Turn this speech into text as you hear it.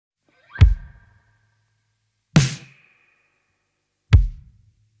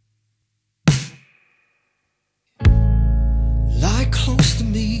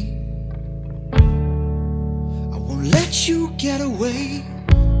let you get away.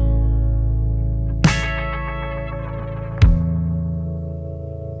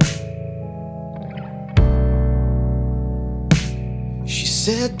 She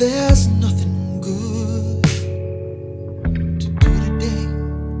said there's nothing good to do today.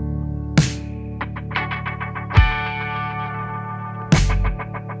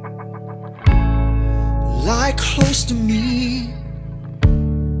 Lie close to me,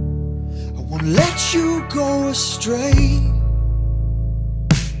 I won't let you go astray.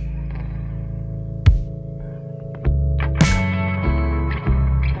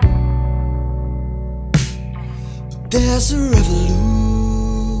 But there's a revolution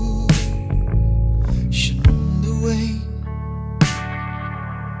underway.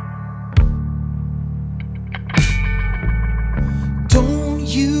 Don't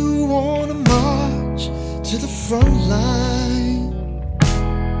you wanna march to the front line?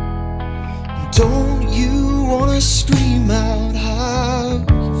 Don't you wanna scream out how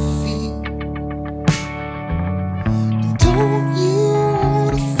you feel? Don't you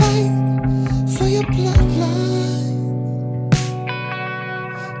wanna fight for your bloodline?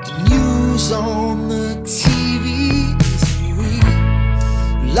 The news on the TV is real.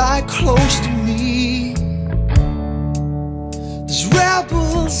 Lie close to me, there's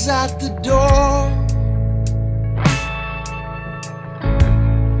rebels at the door.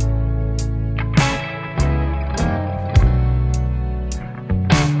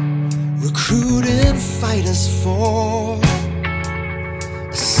 Recruiting fighters for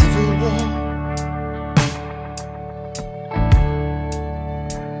a civil war.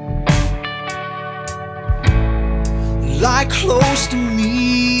 Lie close to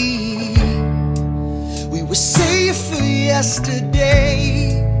me, we were safer yesterday.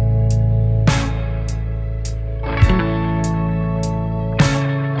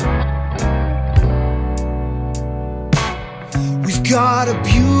 We've got a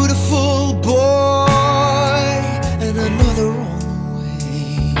beautiful boy and another on the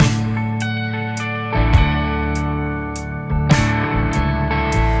way.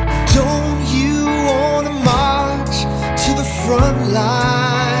 Don't you wanna march to the front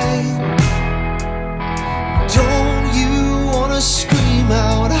line? Don't you wanna scream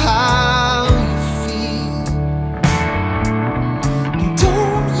out how you feel?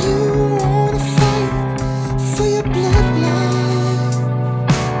 Don't you wanna fight for your bloodline?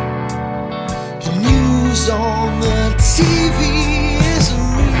 The news on the TV is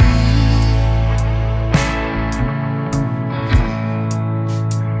real.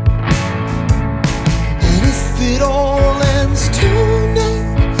 And if it all ends tonight,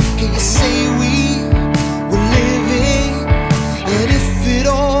 can you say we were living? And if it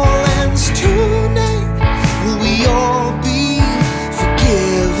all ends tonight, will we all be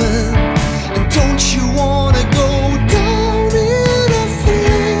forgiven? And don't you wanna go down in a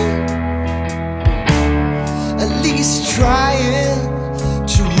flame? At least trying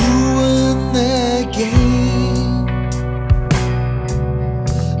to ruin their game.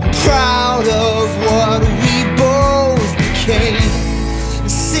 I'm proud of what we both became.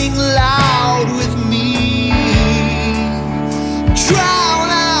 Sing loud with me, drown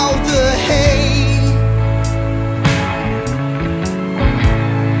out the hate.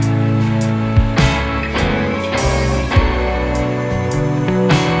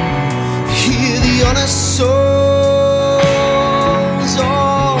 Hear the honest soul